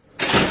Radio.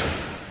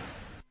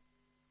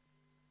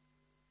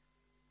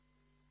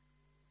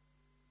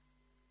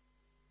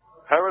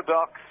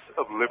 Paradox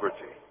of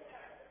Liberty.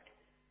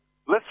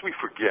 Lest we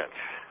forget,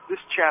 this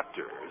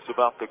chapter is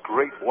about the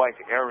great white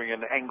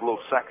Aryan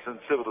Anglo-Saxon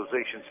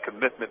civilization's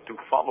commitment to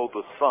follow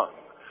the sun,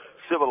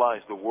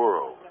 civilize the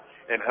world,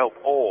 and help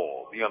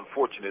all the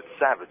unfortunate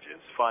savages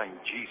find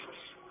Jesus.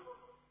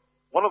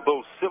 One of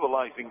those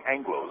civilizing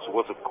Anglos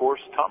was, of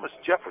course, Thomas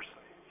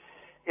Jefferson.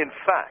 In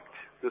fact,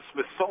 the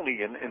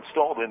Smithsonian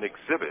installed an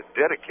exhibit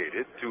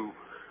dedicated to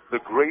the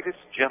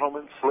greatest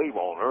gentleman slave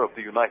owner of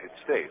the United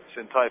States,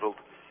 entitled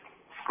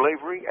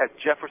Slavery at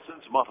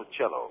Jefferson's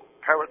Monticello,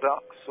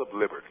 Paradox of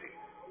Liberty.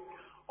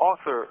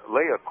 Author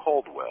Leah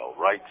Caldwell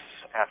writes,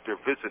 after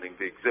visiting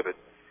the exhibit,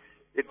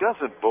 it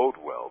doesn't bode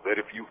well that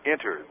if you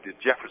enter the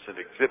Jefferson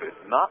exhibit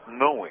not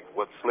knowing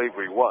what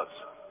slavery was,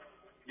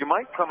 you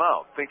might come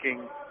out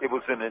thinking it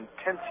was an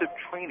intensive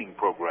training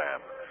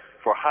program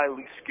for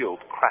highly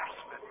skilled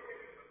craftsmen.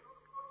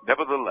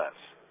 Nevertheless,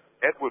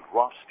 Edward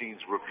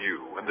Rothstein's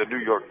review in the New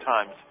York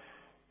Times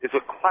is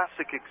a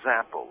classic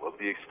example of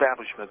the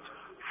establishment's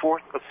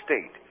Fourth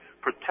Estate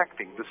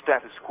protecting the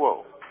status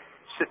quo.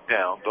 Sit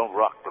down, don't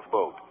rock the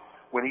boat.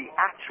 When he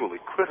actually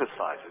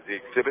criticizes the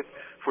exhibit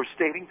for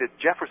stating that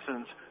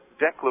Jefferson's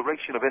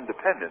Declaration of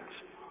Independence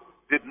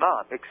did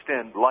not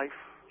extend life,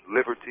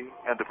 liberty,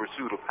 and the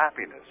pursuit of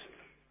happiness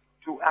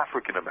to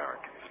African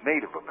Americans,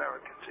 Native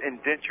Americans,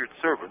 indentured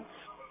servants,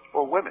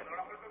 or women.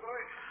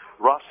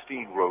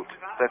 Rothstein wrote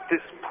that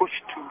this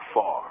pushed too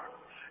far,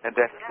 and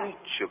that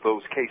each of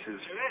those cases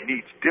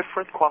needs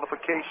different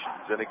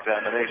qualifications and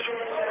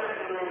examinations.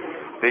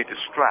 They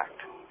distract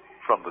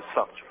from the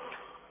subject.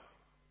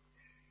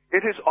 In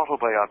his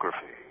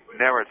autobiography,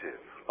 Narrative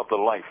of the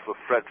Life of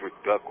Frederick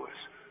Douglass,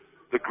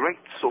 the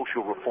great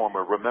social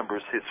reformer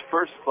remembers his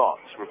first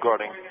thoughts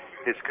regarding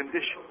his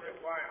condition.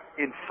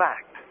 In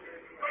fact,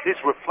 his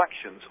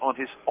reflections on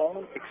his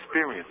own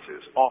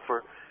experiences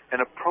offer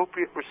an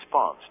appropriate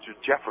response to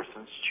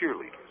Jefferson's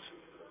cheerleaders.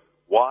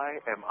 Why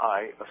am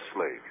I a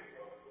slave?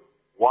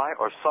 Why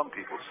are some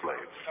people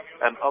slaves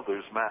and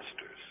others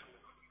masters?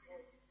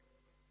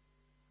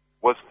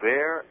 Was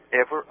there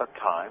ever a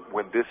time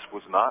when this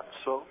was not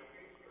so?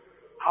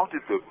 How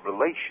did the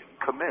relation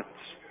commence?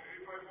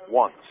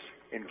 Once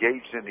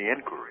engaged in the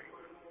inquiry,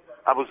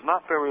 I was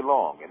not very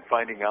long in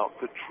finding out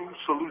the true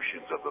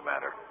solutions of the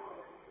matter.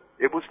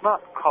 It was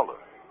not color,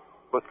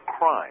 but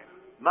crime,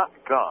 not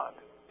God,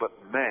 but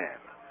man,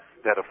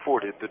 that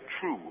afforded the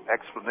true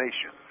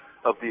explanation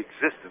of the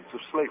existence of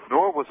slavery.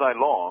 Nor was I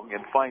long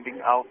in finding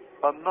out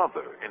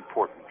another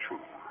important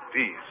truth.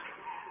 These,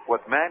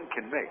 what man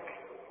can make,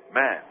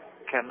 man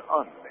can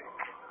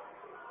unmake.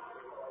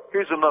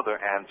 Here's another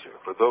answer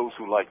for those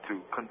who like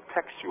to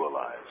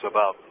contextualize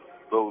about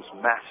those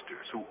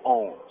masters who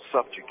own,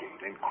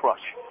 subjugate, and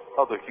crush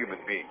other human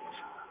beings.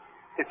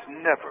 It's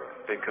never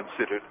been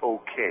considered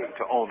okay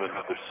to own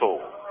another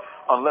soul,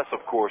 unless,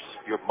 of course,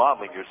 you're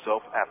modeling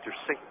yourself after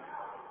Satan.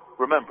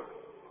 Remember,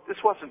 this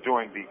wasn't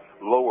during the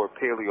lower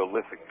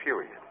Paleolithic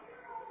period.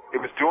 It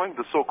was during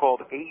the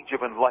so-called Age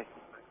of Enlightenment.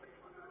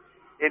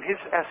 In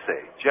his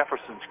essay,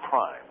 Jefferson's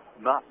Crime,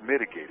 Not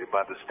Mitigated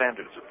by the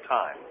Standards of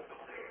Time,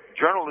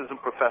 journalism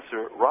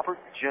professor Robert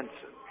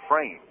Jensen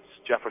frames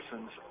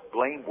Jefferson's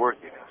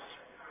blameworthiness.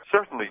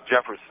 Certainly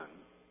Jefferson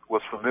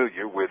was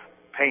familiar with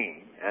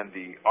Paine and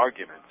the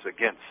arguments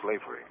against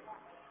slavery.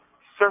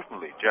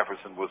 Certainly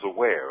Jefferson was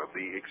aware of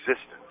the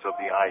existence of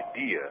the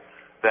idea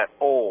that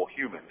all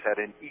humans had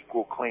an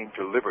equal claim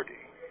to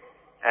liberty,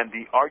 and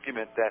the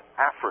argument that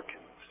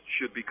Africans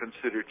should be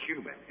considered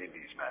human in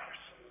these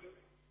matters.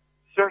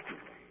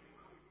 Certainly,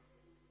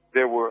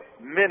 there were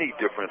many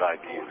different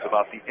ideas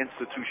about the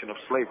institution of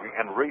slavery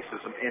and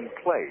racism in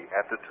play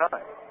at the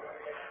time.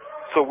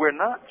 So we're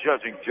not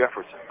judging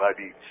Jefferson by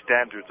the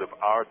standards of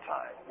our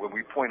time when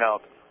we point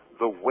out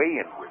the way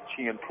in which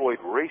he employed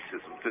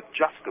racism to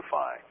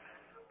justify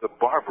the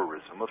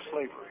barbarism of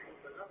slavery.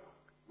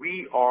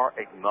 We are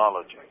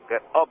acknowledging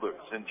that others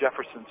in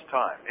Jefferson's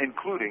time,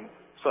 including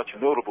such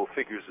notable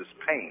figures as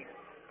Paine,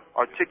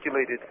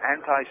 articulated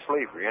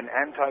anti-slavery and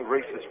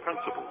anti-racist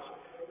principles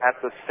at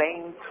the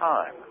same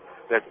time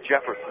that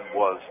Jefferson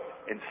was,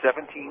 in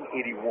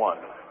 1781,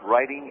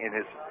 writing in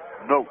his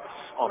notes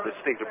on the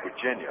state of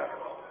Virginia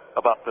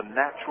about the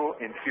natural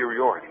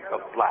inferiority of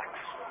blacks.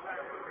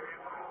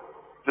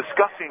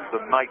 Discussing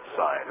the night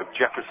side of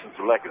Jefferson's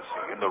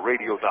legacy in the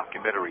radio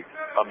documentary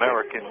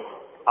American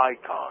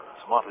Icons,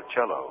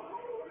 Monticello,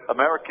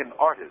 American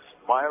artist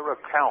Myra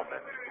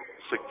Kalman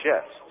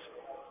suggests,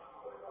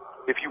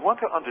 if you want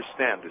to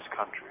understand this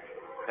country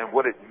and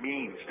what it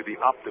means to be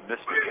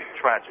optimistic and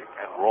tragic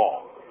and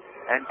wrong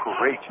and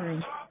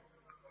courageous,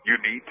 you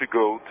need to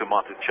go to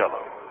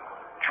Monticello.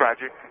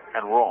 Tragic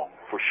and wrong,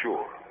 for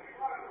sure.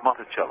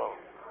 Monticello.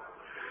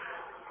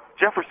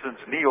 Jefferson's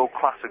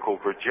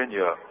neoclassical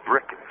Virginia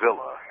brick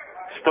villa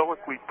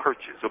stoically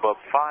perches above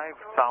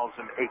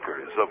 5,000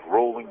 acres of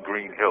rolling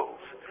green hills,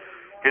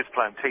 his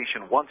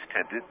plantation once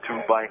tended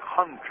to by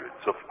hundreds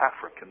of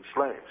African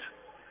slaves.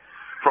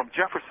 From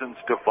Jefferson's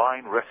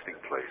divine resting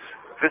place,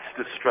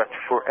 vistas stretch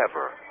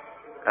forever,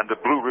 and the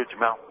Blue Ridge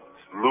Mountains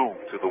loom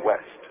to the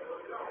west.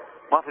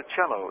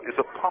 Monticello is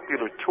a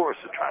popular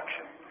tourist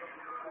attraction,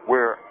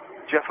 where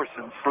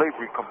Jefferson's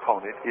slavery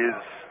component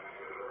is,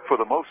 for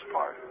the most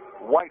part,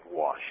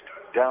 whitewashed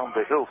down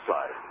the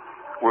hillside,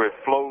 where it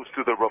flows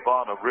to the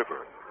Rivanna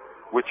River,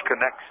 which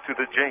connects to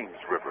the James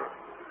River,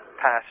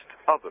 past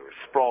other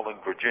sprawling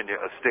Virginia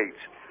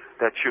estates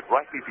that should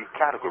rightly be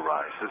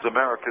categorized as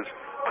America's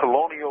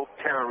colonial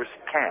terrorist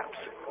camps,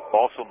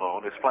 also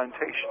known as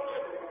plantations.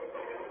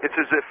 It's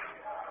as if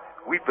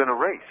we've been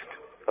erased,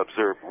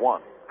 observed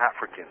one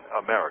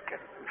African-American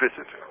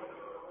visitor.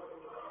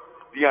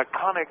 The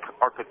iconic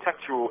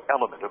architectural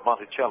element of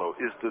Monticello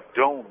is the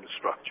dome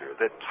structure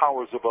that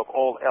towers above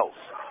all else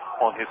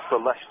on his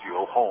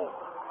celestial home.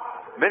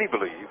 Many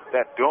believe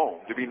that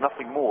dome to be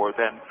nothing more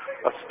than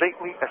a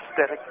stately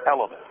aesthetic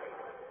element,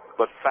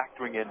 but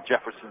factoring in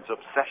Jefferson's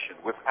obsession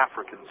with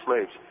African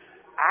slaves,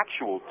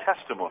 actual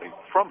testimony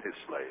from his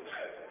slaves,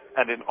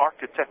 and an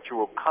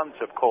architectural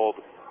concept called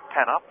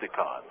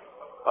panopticon,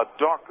 a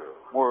darker,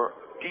 more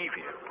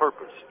deviant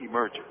purpose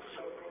emerges.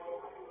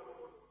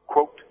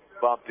 Quote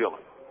Bob Dylan,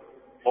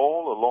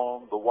 all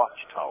along the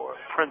watchtower,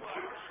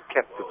 princes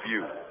kept the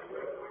view,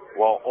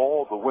 while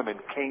all the women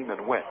came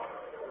and went,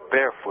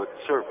 barefoot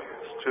servants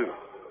too.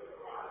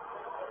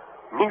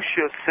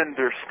 Lucia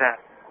Cinder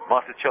Stanton,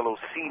 Monticello's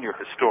senior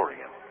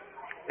historian,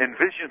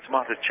 envisions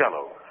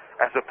Monticello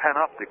as a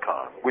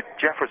panopticon with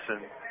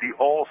Jefferson the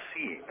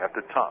all-seeing at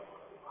the top.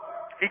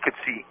 He could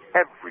see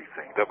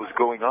everything that was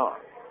going on.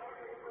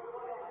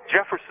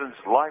 Jefferson's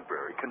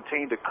library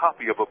contained a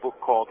copy of a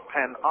book called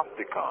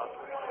Panopticon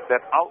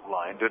that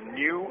outlined a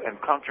new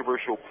and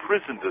controversial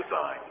prison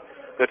design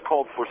that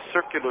called for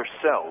circular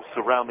cells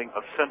surrounding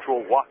a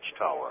central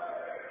watchtower.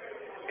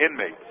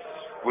 Inmates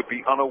would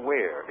be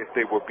unaware if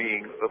they were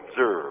being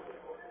observed.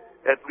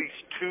 At least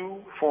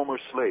 2 former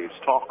slaves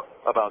talk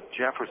about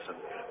Jefferson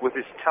with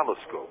his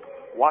telescope,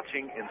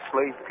 watching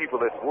enslaved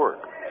people at work,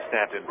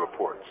 Stanton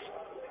reports.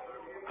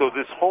 So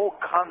this whole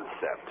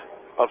concept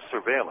of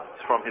surveillance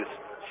from his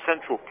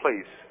central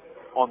place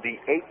on the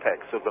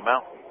apex of the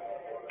mountain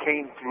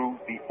came through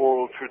the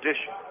oral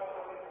tradition.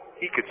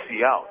 He could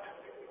see out,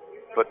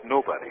 but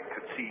nobody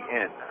could see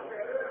in.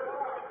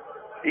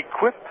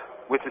 Equipped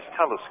with his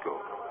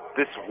telescope,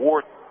 this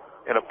warden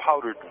in a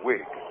powdered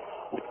wig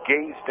would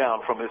gaze down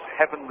from his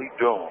heavenly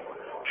dome,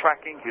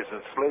 tracking his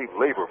enslaved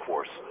labor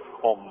force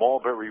on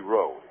Mulberry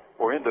Row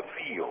or in the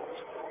fields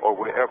or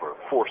wherever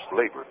forced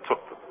labor took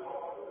them.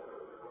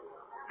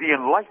 The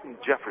enlightened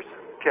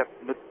Jefferson kept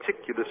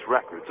meticulous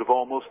records of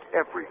almost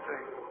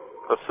everything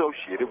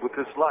associated with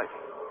his life.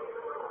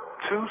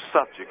 Two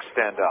subjects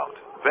stand out: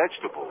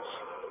 vegetables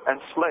and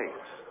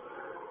slaves.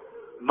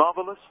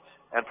 Novelist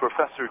and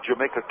Professor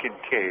Jamaica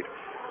Kincaid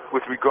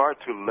with regard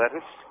to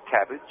lettuce,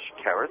 cabbage,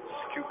 carrots,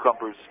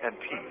 cucumbers, and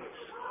peas.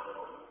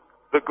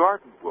 The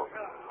garden book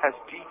has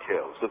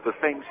details of the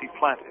things he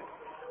planted,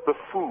 the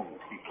food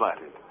he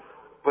planted,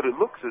 but it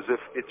looks as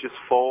if it just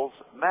falls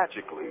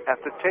magically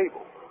at the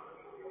table.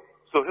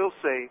 So he'll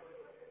say,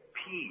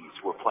 peas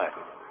were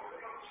planted.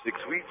 6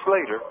 weeks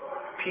later,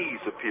 peas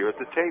appear at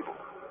the table.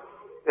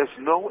 There's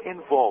no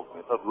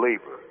involvement of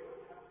labor.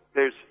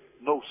 There's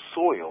no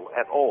soil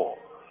at all.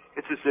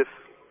 It's as if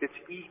it's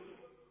eaten.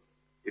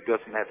 It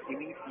doesn't have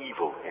any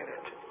evil in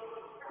it.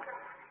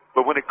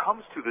 But when it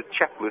comes to the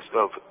checklist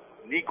of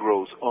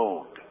Negroes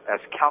owned as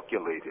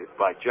calculated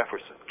by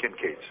Jefferson,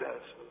 Kincaid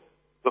says,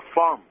 the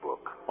farm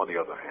book, on the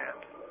other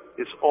hand,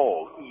 is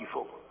all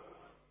evil.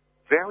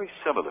 Very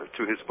similar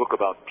to his book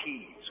about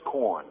peas,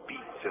 corn,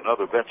 beets, and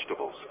other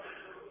vegetables,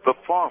 the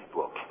farm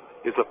book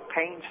is a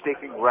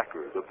painstaking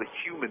record of the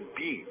human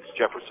beings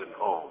Jefferson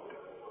owned.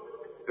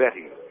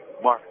 Betty,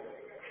 Martin,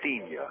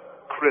 Thenia,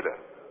 Critta,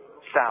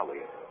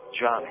 Sally,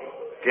 Johnny,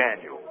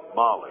 Daniel,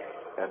 Molly,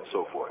 and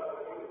so forth.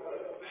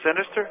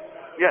 Sinister?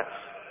 Yes.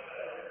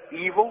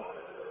 Evil?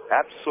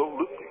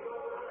 Absolutely.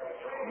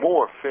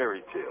 More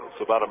fairy tales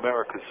about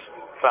America's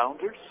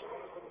founders?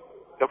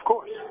 Of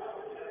course.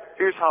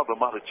 Here's how the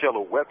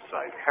Monticello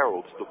website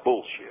heralds the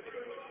bullshit.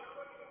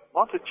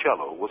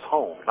 Monticello was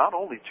home not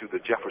only to the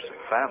Jefferson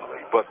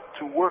family, but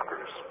to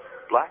workers,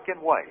 black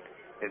and white,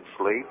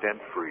 enslaved and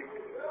free.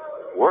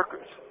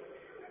 Workers?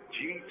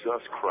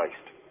 Jesus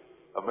Christ.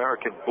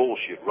 American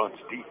bullshit runs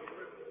deep.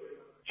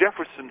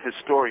 Jefferson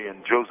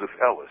historian Joseph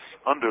Ellis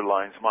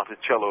underlines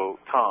Monticello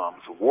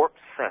Tom's warped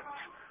sense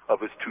of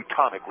his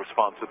Teutonic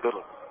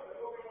responsibility.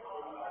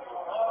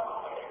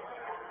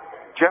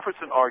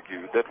 Jefferson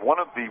argued that one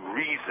of the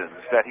reasons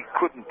that he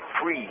couldn't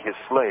free his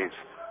slaves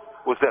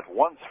was that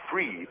once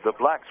freed, the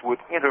blacks would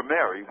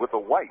intermarry with the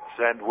whites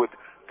and would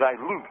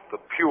dilute the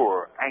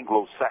pure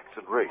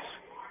Anglo-Saxon race.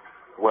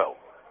 Well,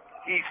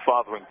 he's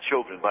fathering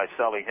children by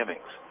Sally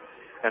Hemings,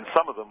 and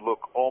some of them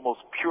look almost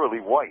purely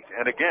white.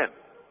 And again,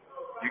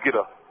 you get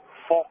a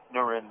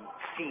Faulknerian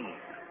scene.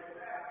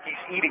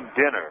 He's eating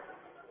dinner,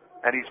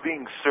 and he's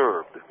being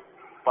served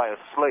by a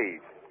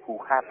slave who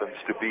happens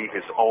to be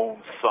his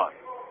own son.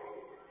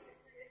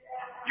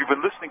 You've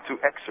been listening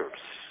to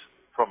excerpts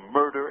from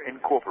Murder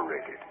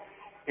Incorporated,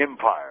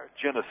 Empire,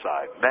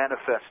 Genocide,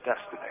 Manifest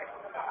Destiny,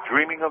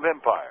 Dreaming of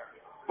Empire,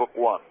 Book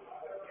 1.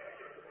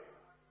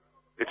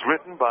 It's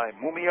written by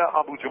Mumia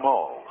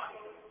Abu-Jamal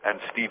and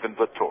Stephen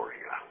Vittoria.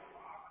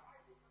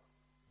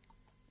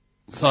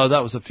 So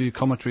that was a few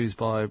commentaries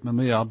by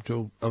Mumia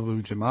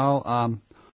Abu-Jamal.